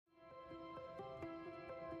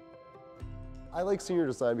I like senior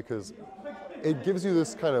design because it gives you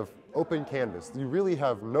this kind of open canvas. You really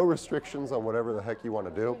have no restrictions on whatever the heck you want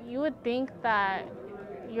to do. You would think that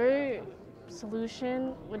your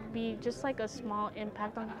solution would be just like a small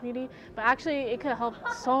impact on the community, but actually it could help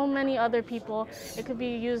so many other people. It could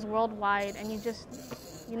be used worldwide, and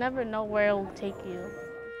you never know where it will take you.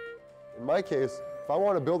 In my case, if I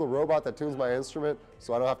want to build a robot that tunes my instrument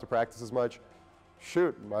so I don't have to practice as much,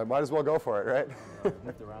 shoot, I might as well go for it, right?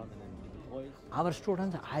 Our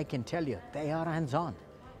students, I can tell you, they are hands-on.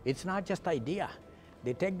 It's not just idea.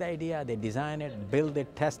 They take the idea, they design it, build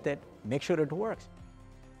it, test it, make sure it works.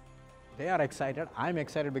 They are excited, I'm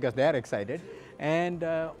excited because they are excited, and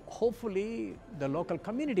hopefully the local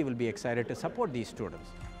community will be excited to support these students.